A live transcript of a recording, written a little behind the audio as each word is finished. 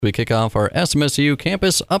We kick off our SMSU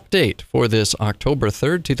campus update for this October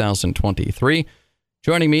 3rd, 2023.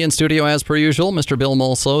 Joining me in studio as per usual, Mr. Bill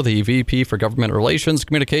Mulso, the VP for Government Relations,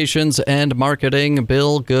 Communications, and Marketing.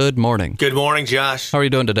 Bill, good morning. Good morning, Josh. How are you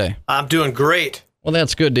doing today? I'm doing great. Well,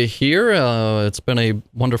 that's good to hear. It's been a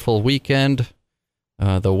wonderful weekend.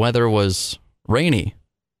 The weather was rainy.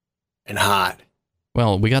 And hot.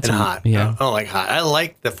 Well, we got and some hot. Yeah. I don't like hot. I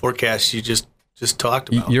like the forecast you just talked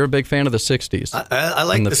about. You're a big fan of the 60s. I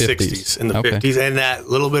like the 60s and the 50s and that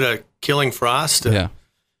little bit of killing frost.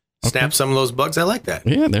 Snap some of those bugs. I like that.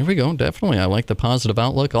 Yeah, there we go. Definitely. I like the positive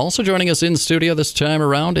outlook. Also joining us in studio this time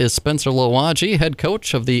around is Spencer Louwagie, head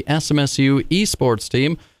coach of the SMSU esports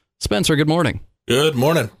team. Spencer, good morning. Good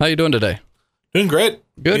morning. How you doing today? Doing great.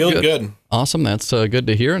 Feeling good. Awesome. That's good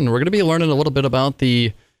to hear. And we're going to be learning a little bit about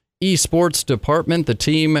the esports department, the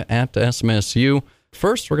team at SMSU.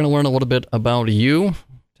 First, we're going to learn a little bit about you.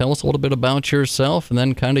 Tell us a little bit about yourself, and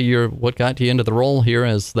then kind of what got you into the role here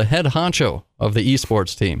as the head honcho of the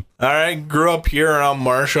esports team. All right. Grew up here around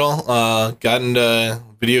Marshall. Got into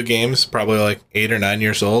video games probably like 8 or 9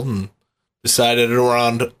 years old, and decided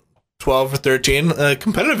around 12 or 13,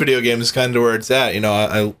 competitive video games is kind of where it's at. You know,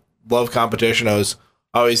 I love competition. I was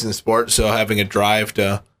always in sports, so having a drive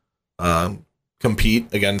to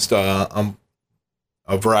compete against a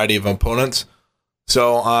variety of opponents.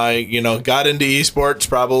 So I, got into esports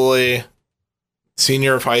probably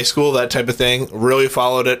senior of high school, that type of thing. Really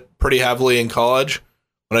followed it pretty heavily in college.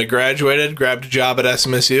 When I graduated, grabbed a job at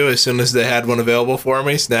SMSU as soon as they had one available for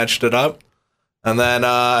me, snatched it up. And then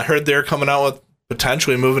heard they were coming out with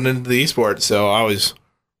potentially moving into the esports. So I was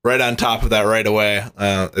right on top of that right away.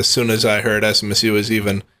 As soon as I heard SMSU was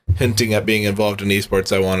even hinting at being involved in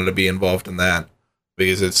esports, I wanted to be involved in that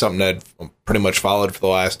because it's something that I've pretty much followed for the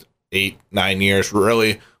last 8-9 years,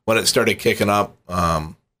 really, when it started kicking up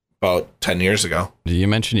about 10 years ago. You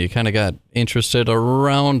mentioned you kind of got interested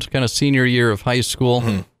around kind of senior year of high school.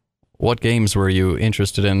 Mm-hmm. What games were you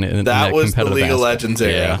interested in that was the League aspect? of Legends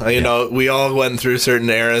era. Yeah. We all went through certain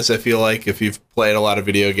eras. I feel like if you've played a lot of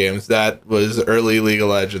video games, that was early League of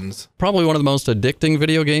Legends. Probably one of the most addicting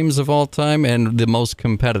video games of all time and the most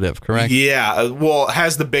competitive, correct? Yeah, well, it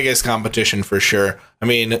has the biggest competition for sure. I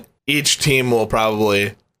mean, each team will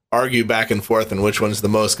probably argue back and forth on which one's the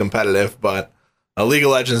most competitive, but League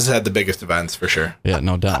of Legends had the biggest events for sure. Yeah,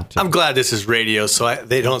 no doubt. I'm glad this is radio, so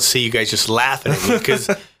they don't see you guys just laughing at me because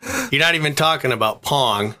you're not even talking about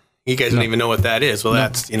Pong. You guys don't even know what that is. Well,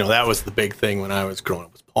 that's that was the big thing when I was growing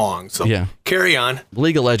up was Pong. So carry on.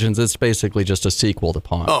 League of Legends is basically just a sequel to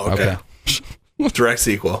Pong. Oh, okay. Direct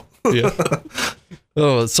sequel. Yeah.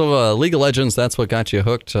 Oh, so League of Legends, that's what got you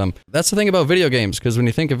hooked. That's the thing about video games, because when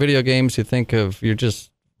you think of video games, you think of you're just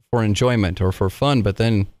for enjoyment or for fun, but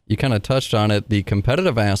then you kind of touched on it, the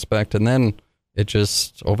competitive aspect, and then it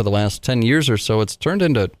just, over the last 10 years or so, it's turned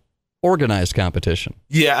into organized competition.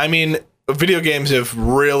 Yeah, I mean, video games have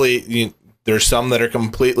really, there's some that are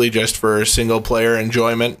completely just for single-player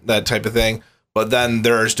enjoyment, that type of thing, but then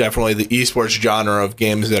there's definitely the esports genre of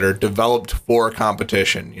games that are developed for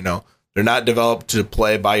competition, They're not developed to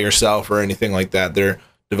play by yourself or anything like that. They're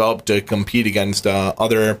developed to compete against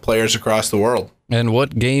other players across the world. And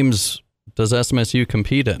what games does SMSU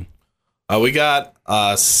compete in? We got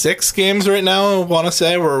 6 games right now, I want to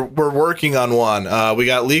say. We're working on one. We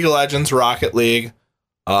got League of Legends, Rocket League,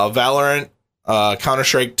 Valorant,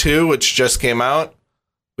 Counter-Strike 2, which just came out.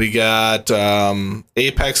 We got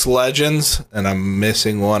Apex Legends, and I'm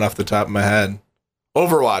missing one off the top of my head.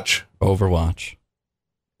 Overwatch.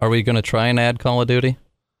 Are we going to try and add Call of Duty?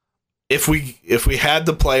 If we had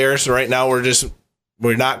the players, right now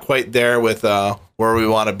we're not quite there with where we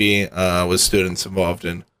want to be with students involved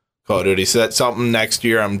in Call of Duty. So that's something next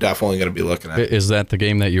year I'm definitely going to be looking at. Is that the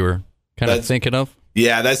game that you were kind of thinking of?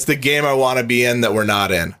 Yeah, that's the game I want to be in that we're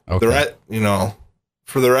not in. Okay.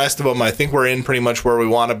 For the rest of them, I think we're in pretty much where we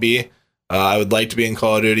want to be. I would like to be in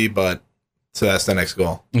Call of Duty, so that's the next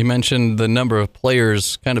goal. You mentioned the number of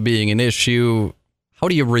players kind of being an issue. How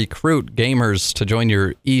do you recruit gamers to join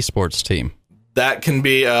your esports team? That can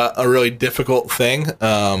be a really difficult thing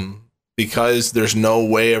because there's no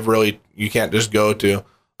way of you can't just go to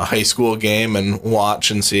a high school game and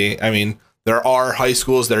watch and see. I mean, there are high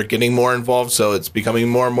schools that are getting more involved, so it's becoming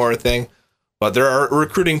more and more a thing. But there are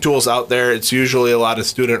recruiting tools out there. It's usually a lot of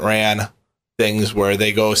student-ran things where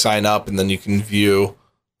they go sign up and then you can view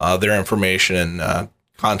their information and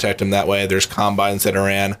contact them that way. There's combines that are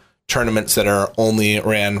ran, tournaments that are only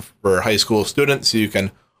ran for high school students, so you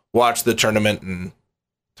can watch the tournament and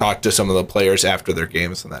talk to some of the players after their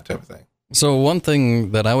games and that type of thing. So one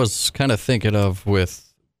thing that I was kind of thinking of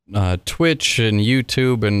with Twitch and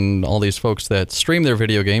YouTube and all these folks that stream their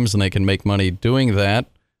video games, and they can make money doing that.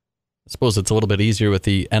 I suppose it's a little bit easier with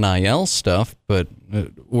the NIL stuff, but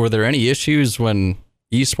were there any issues when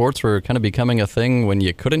esports were kind of becoming a thing when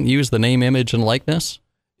you couldn't use the name, image, and likeness?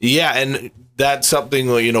 Yeah, and that's something,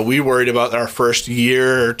 we worried about our first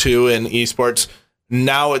year or two in esports.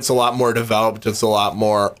 Now it's a lot more developed. It's a lot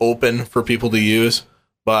more open for people to use.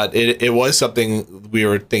 But it was something we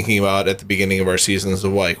were thinking about at the beginning of our seasons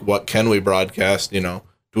of what can we broadcast? Do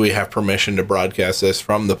we have permission to broadcast this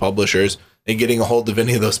from the publishers? And getting a hold of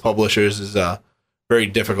any of those publishers is very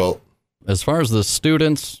difficult. As far as the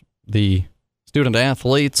student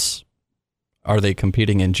athletes, are they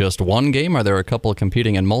competing in just one game? Are there a couple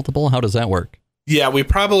competing in multiple? How does that work? Yeah, we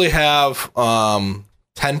probably have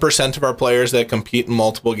 10% of our players that compete in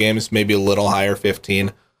multiple games, maybe a little higher,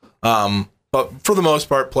 15. But for the most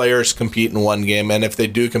part, players compete in one game. And if they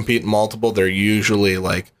do compete in multiple, they're usually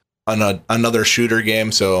like on another shooter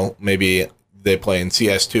game. So maybe they play in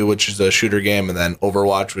CS2, which is a shooter game, and then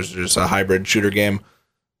Overwatch, which is a hybrid shooter game.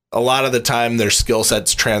 A lot of the time, their skill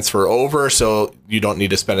sets transfer over, so you don't need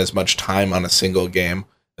to spend as much time on a single game.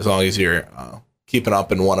 As long as you're keeping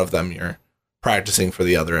up in one of them, you're practicing for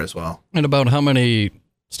the other as well. And about how many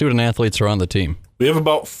student athletes are on the team? We have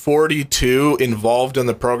about 42 involved in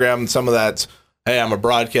the program. Some of that's, hey, I'm a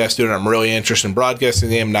broadcast student. I'm really interested in broadcasting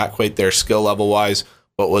the game, not quite there skill level wise,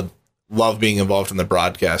 but would love being involved in the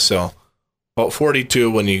broadcast. So about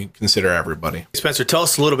 42 when you consider everybody. Spencer, tell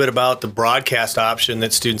us a little bit about the broadcast option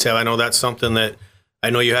that students have. I know that's something that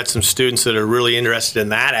I know you had some students that are really interested in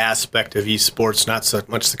that aspect of esports, not so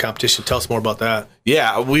much the competition. Tell us more about that.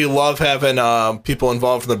 Yeah, we love having people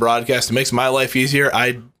involved in the broadcast. It makes my life easier.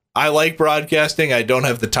 I like broadcasting. I don't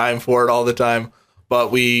have the time for it all the time,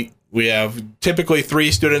 but we have typically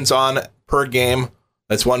 3 students on per game.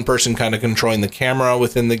 That's one person kind of controlling the camera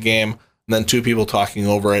within the game, and then 2 people talking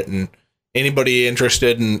over it. And anybody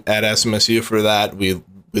interested at SMSU for that, we'd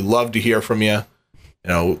love to hear from you.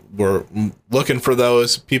 We're looking for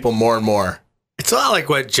those people more and more. It's a lot like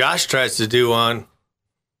what Josh tries to do on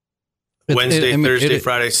Wednesday, Thursday,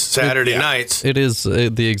 Friday, Saturday nights. It is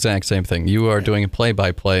the exact same thing. You are doing a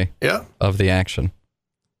play-by-play of the action.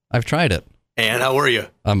 I've tried it. And how were you?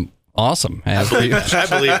 Awesome. I believe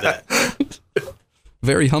that.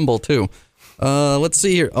 Very humble, too. Let's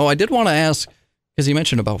see here. Oh, I did want to ask, because you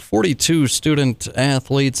mentioned about 42 student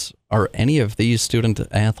athletes. Are any of these student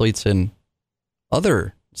athletes in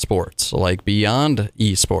other sports, like beyond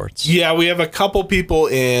esports? Yeah, we have a couple people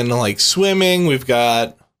in like swimming. We've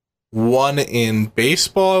got one in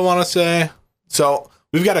baseball, I want to say. So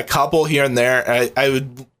we've got a couple here and there. I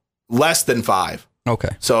would less than 5. Okay.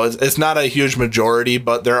 So it's not a huge majority,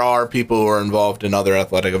 but there are people who are involved in other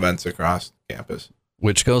athletic events across campus.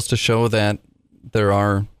 Which goes to show that there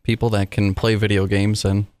are people that can play video games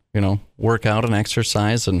and, work out and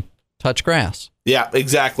exercise and touch grass. Yeah,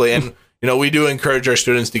 exactly. And, we do encourage our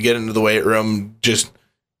students to get into the weight room.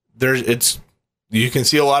 You can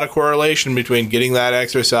see a lot of correlation between getting that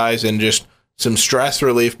exercise and just some stress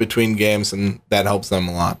relief between games, and that helps them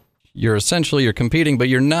a lot. You're competing, but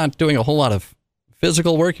you're not doing a whole lot of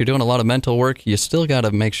physical work. You're doing a lot of mental work. You still got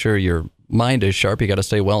to make sure your mind is sharp. You got to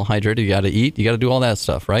stay well hydrated. You got to eat. You got to do all that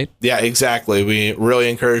stuff, right? Yeah, exactly. We really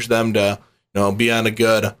encourage them to, be on a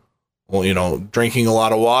good, drinking a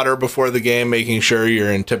lot of water before the game, making sure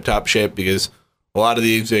you're in tip-top shape, because a lot of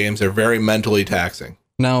these games are very mentally taxing.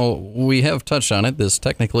 Now, we have touched on it. This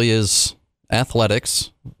technically is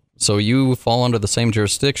athletics, so you fall under the same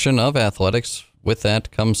jurisdiction of athletics. With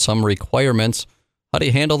that comes some requirements. How do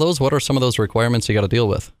you handle those? What are some of those requirements you got to deal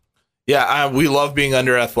with? Yeah, we love being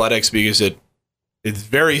under athletics because it's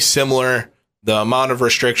very similar. The amount of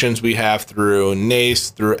restrictions we have through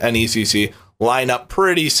NACE, through NECC, line up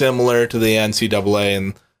pretty similar to the NCAA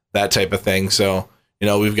and that type of thing. So,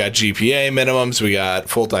 we've got GPA minimums, we got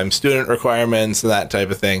full-time student requirements, and that type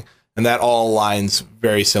of thing. And that all aligns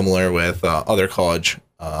very similar with other college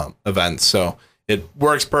events. So it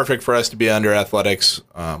works perfect for us to be under athletics.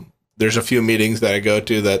 There's a few meetings that I go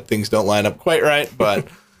to that things don't line up quite right, but,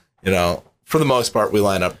 for the most part, we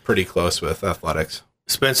line up pretty close with athletics.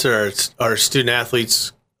 Spencer, are student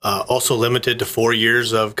athletes also limited to 4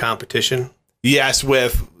 years of competition? Yes,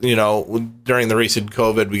 during the recent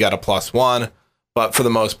COVID, we got a +1. But for the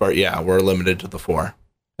most part, yeah, we're limited to the 4.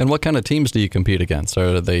 And what kind of teams do you compete against?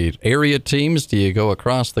 Are they area teams? Do you go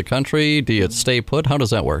across the country? Do you stay put? How does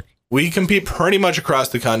that work? We compete pretty much across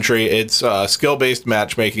the country. It's skill-based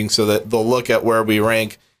matchmaking, so that they'll look at where we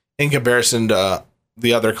rank in comparison to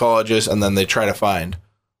the other colleges, and then they try to find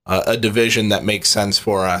a division that makes sense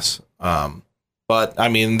for us. But But I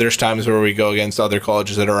mean, there's times where we go against other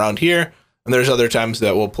colleges that are around here, and there's other times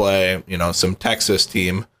that we'll play, some Texas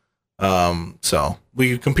team. So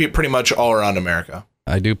we compete pretty much all around America.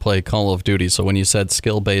 I do play Call of Duty, so when you said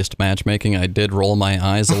skill-based matchmaking, I did roll my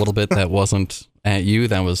eyes a little bit. That wasn't at you,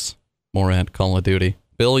 that was more at Call of Duty.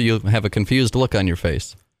 Bill, you have a confused look on your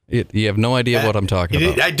face. You have no idea what I'm talking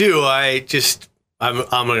about. I do.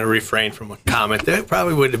 I'm going to refrain from a comment. That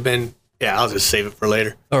probably would have been, I'll just save it for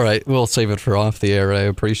later. All right, we'll save it for off the air. I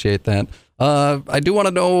appreciate that. I do want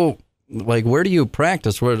to know, where do you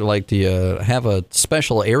practice? Where, do you have a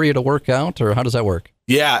special area to work out, or how does that work?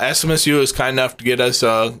 Yeah, SMSU is kind enough to get us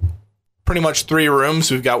pretty much 3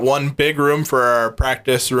 rooms. We've got one big room for our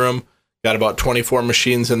practice room. Got about 24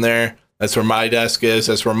 machines in there. That's where my desk is.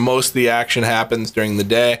 That's where most of the action happens during the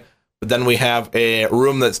day. But then we have a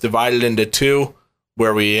room that's divided into 2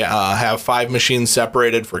 where we have 5 machines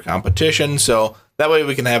separated for competition. So that way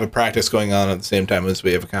we can have a practice going on at the same time as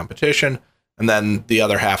we have a competition. And then the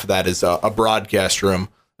other half of that is a broadcast room.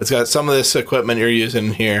 It's got some of this equipment you're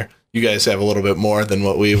using here. You guys have a little bit more than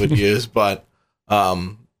what we would use, but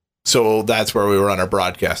so that's where we run our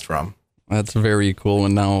broadcast from. That's very cool.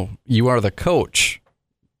 And now you are the coach,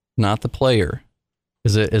 not the player.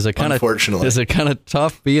 Is it kind of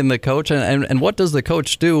tough being the coach? And what does the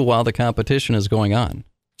coach do while the competition is going on?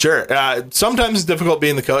 Sure. Sometimes it's difficult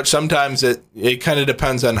being the coach. Sometimes it kind of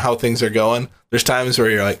depends on how things are going. There's times where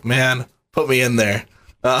you're like, man, put me in there.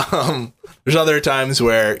 There's other times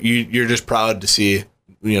where you're just proud to see,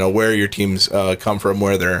 where your teams come from,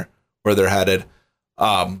 where they're headed.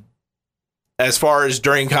 As far as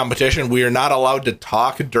during competition, we are not allowed to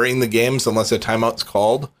talk during the games unless a timeout's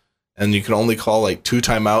called, and you can only call 2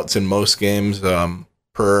 timeouts in most games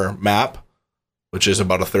per map, which is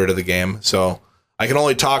about a third of the game. So I can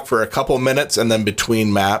only talk for a couple minutes and then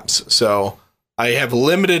between maps. So I have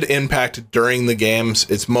limited impact during the games.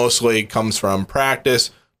 It's mostly comes from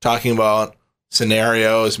practice, talking about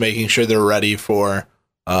scenarios, making sure they're ready for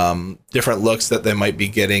different looks that they might be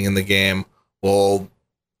getting in the game. We'll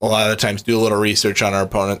a lot of the times do a little research on our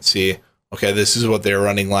opponent, see, okay, this is what they were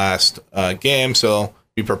running last game, so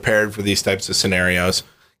be prepared for these types of scenarios.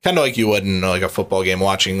 Kind of like you would in a football game,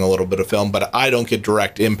 watching a little bit of film, but I don't get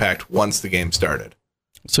direct impact once the game started.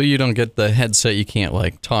 So you don't get the headset, you can't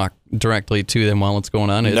talk directly to them while it's going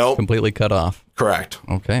on? It's completely cut off? Correct.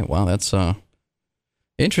 Okay, wow, that's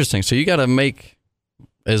interesting. So you got to make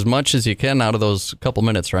as much as you can out of those couple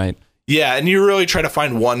minutes, right? Yeah, and you really try to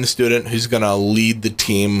find one student who's going to lead the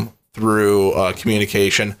team through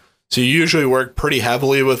communication. So you usually work pretty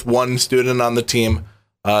heavily with one student on the team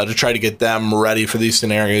to try to get them ready for these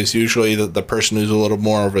scenarios. Usually the person who's a little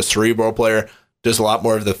more of a cerebral player does a lot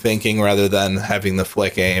more of the thinking rather than having the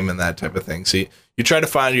flick aim and that type of thing. So you try to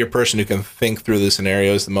find your person who can think through the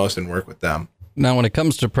scenarios the most and work with them. Now, when it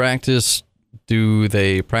comes to practice, do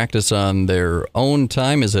they practice on their own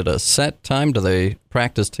time? Is it a set time? Do they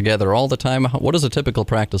practice together all the time? What does a typical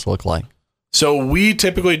practice look like? So we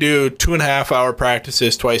typically do 2.5-hour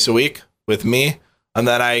practices twice a week with me, and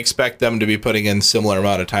then I expect them to be putting in similar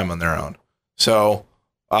amount of time on their own. So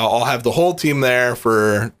I'll have the whole team there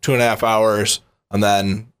for 2.5 hours, and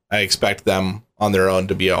then I expect them on their own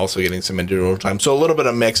to be also getting some individual time. So a little bit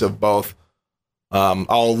of mix of both.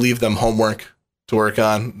 I'll leave them homework to work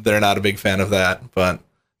on. They're not a big fan of that, but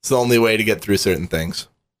it's the only way to get through certain things.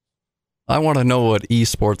 I want to know what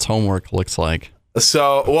esports homework looks like.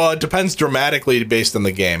 So, well, it depends dramatically based on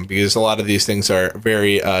the game, because a lot of these things are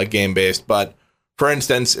very game-based. But, for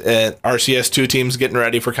instance, our CS2 team's getting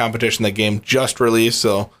ready for competition. The game just released,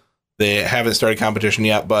 so they haven't started competition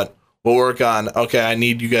yet. But we'll work on, okay, I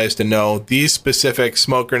need you guys to know these specific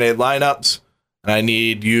smoke grenade lineups, and I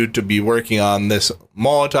need you to be working on this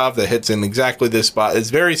Molotov that hits in exactly this spot. It's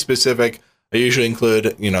very specific. I usually include,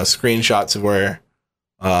 screenshots of where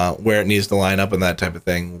it needs to line up and that type of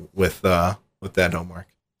thing with that homework.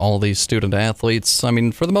 All these student athletes, I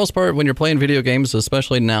mean, for the most part, when you're playing video games,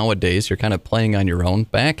 especially nowadays, you're kind of playing on your own.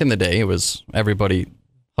 Back in the day, it was everybody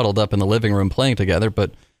huddled up in the living room playing together, but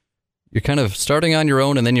you're kind of starting on your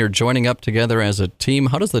own and then you're joining up together as a team.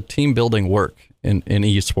 How does the team building work in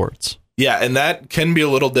esports? Yeah, and that can be a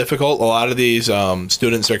little difficult. A lot of these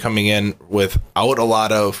students are coming in without a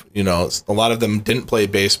lot of them didn't play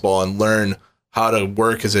baseball and learn how to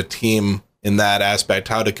work as a team in that aspect,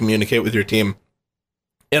 how to communicate with your team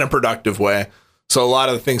in a productive way. So a lot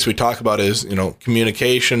of the things we talk about is,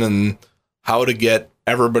 communication and how to get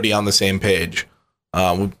everybody on the same page.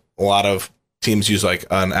 A lot of teams use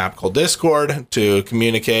an app called Discord to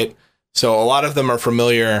communicate. So a lot of them are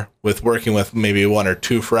familiar with working with maybe one or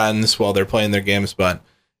two friends while they're playing their games, but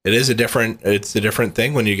it's a different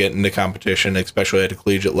thing when you get into competition, especially at a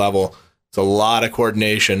collegiate level. It's a lot of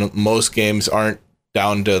coordination. Most games aren't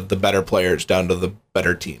down to the better players, down to the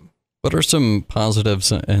better team. What are some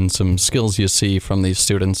positives and some skills you see from these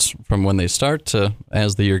students from when they start to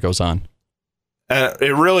as the year goes on?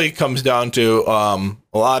 It really comes down to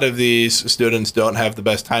a lot of these students don't have the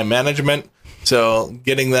best time management. So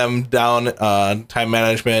getting them down time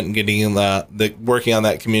management and getting the working on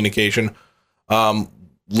that communication,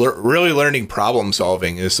 really learning problem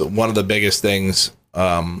solving is one of the biggest things,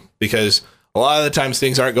 because a lot of the times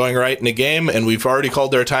things aren't going right in a game and we've already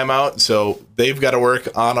called their timeout. So they've got to work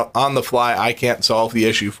on the fly. I can't solve the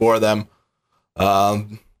issue for them.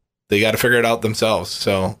 They got to figure it out themselves.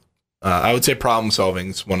 So I would say problem solving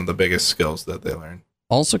is one of the biggest skills that they learn.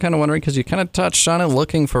 Also kind of wondering, because you kind of touched on it,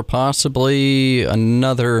 looking for possibly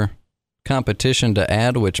another competition to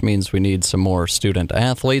add, which means we need some more student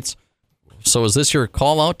athletes. So is this your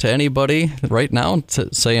call out to anybody right now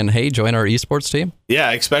saying, hey, join our esports team?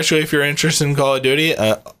 Yeah, especially if you're interested in Call of Duty.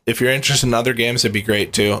 If you're interested in other games, it'd be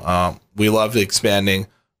great too. We love expanding.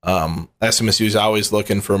 SMSU is always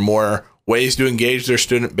looking for more ways to engage their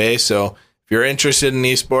student base. So if you're interested in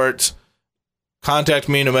esports, contact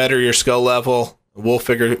me no matter your skill level.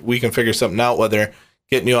 We can figure something out, whether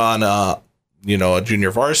getting you on a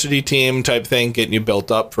junior varsity team type thing, getting you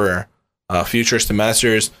built up for future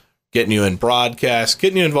semesters, getting you in broadcast,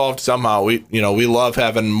 getting you involved somehow. We love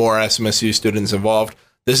having more SMSU students involved.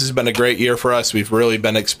 This has been a great year for us. We've really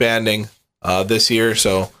been expanding this year,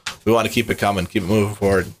 so we want to keep it coming, keep it moving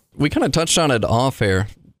forward. We kind of touched on it off air.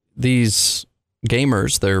 These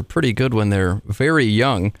gamers, they're pretty good when they're very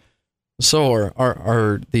young. So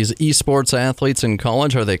are these esports athletes in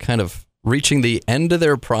college, are they kind of reaching the end of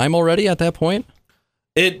their prime already at that point?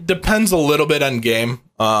 It depends a little bit on game.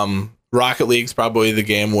 Rocket League's probably the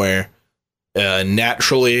game where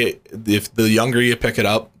naturally, if the younger you pick it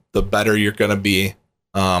up, the better you're going to be.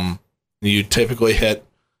 You typically hit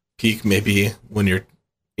peak maybe when you're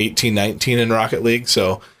 18, 19 in Rocket League.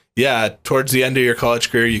 So yeah, towards the end of your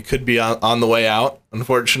college career, you could be on the way out,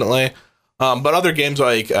 unfortunately. But other games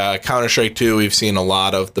like Counter-Strike 2, we've seen a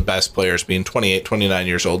lot of the best players being 28, 29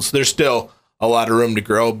 years old. So there's still a lot of room to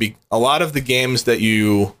grow. A lot of the games that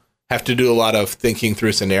you have to do a lot of thinking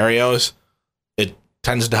through scenarios, it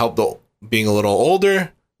tends to help being a little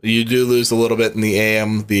older. You do lose a little bit in the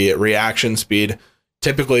AM, the reaction speed.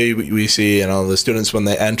 Typically, we see the students when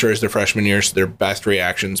they enter as their freshman years, their best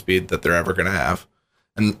reaction speed that they're ever going to have.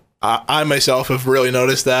 And I myself have really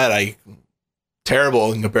noticed that.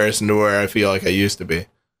 Terrible in comparison to where I feel like I used to be.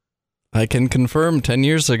 I can confirm 10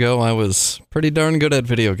 years ago I was pretty darn good at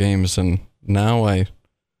video games, and now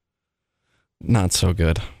not so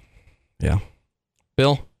good. Yeah.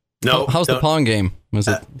 Bill? No. How's the Pong game? Is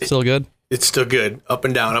it still good? It's still good. Up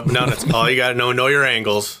and down, up and down. That's all you got to know. Know your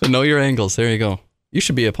angles. Know your angles. There you go. You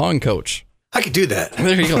should be a Pong coach. I could do that.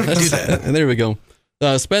 There you go. Do that. There we go.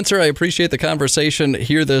 Spencer, I appreciate the conversation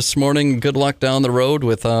here this morning. Good luck down the road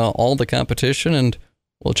with all the competition, and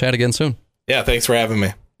we'll chat again soon. Yeah, thanks for having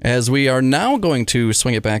me. As we are now going to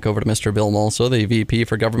swing it back over to Mr. Bill Mulso, the VP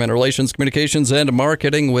for Government Relations, Communications, and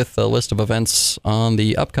Marketing, with a list of events on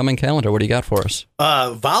the upcoming calendar. What do you got for us?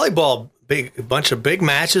 Volleyball, a bunch of big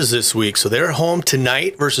matches this week. So they're home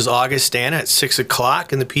tonight versus Augustana at 6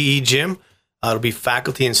 o'clock in the PE gym. It'll be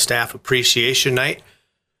faculty and staff appreciation night.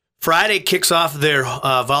 Friday kicks off their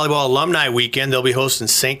volleyball alumni weekend. They'll be hosting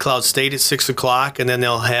St. Cloud State at 6 o'clock, and then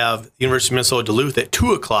they'll have University of Minnesota Duluth at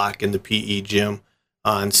 2 o'clock in the PE gym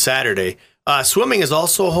on Saturday. Swimming is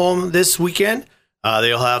also home this weekend.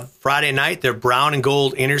 They'll have Friday night their brown and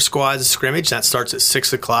gold inter-squad scrimmage. That starts at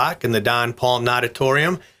 6 o'clock in the Don Palm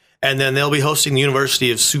Auditorium. And then they'll be hosting the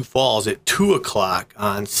University of Sioux Falls at 2 o'clock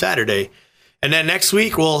on Saturday. And then next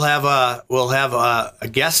week we'll have a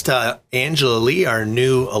guest, Angela Lee, our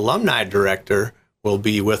new alumni director, will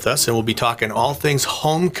be with us, and we'll be talking all things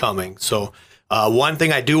homecoming. So one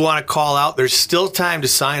thing I do want to call out: there's still time to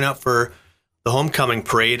sign up for the homecoming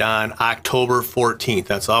parade on October 14th.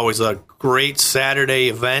 That's always a great Saturday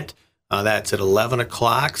event. That's at 11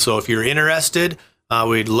 o'clock. So if you're interested,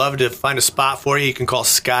 we'd love to find a spot for you. You can call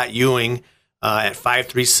Scott Ewing at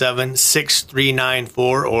 537-6394,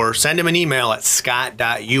 or send him an email at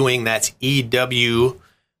scott.ewing, that's EWING,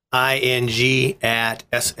 at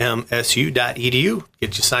smsu.edu.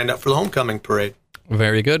 Get you signed up for the homecoming parade.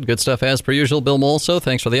 Very good. Good stuff as per usual. Bill Mulso,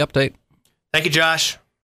 thanks for the update. Thank you, Josh.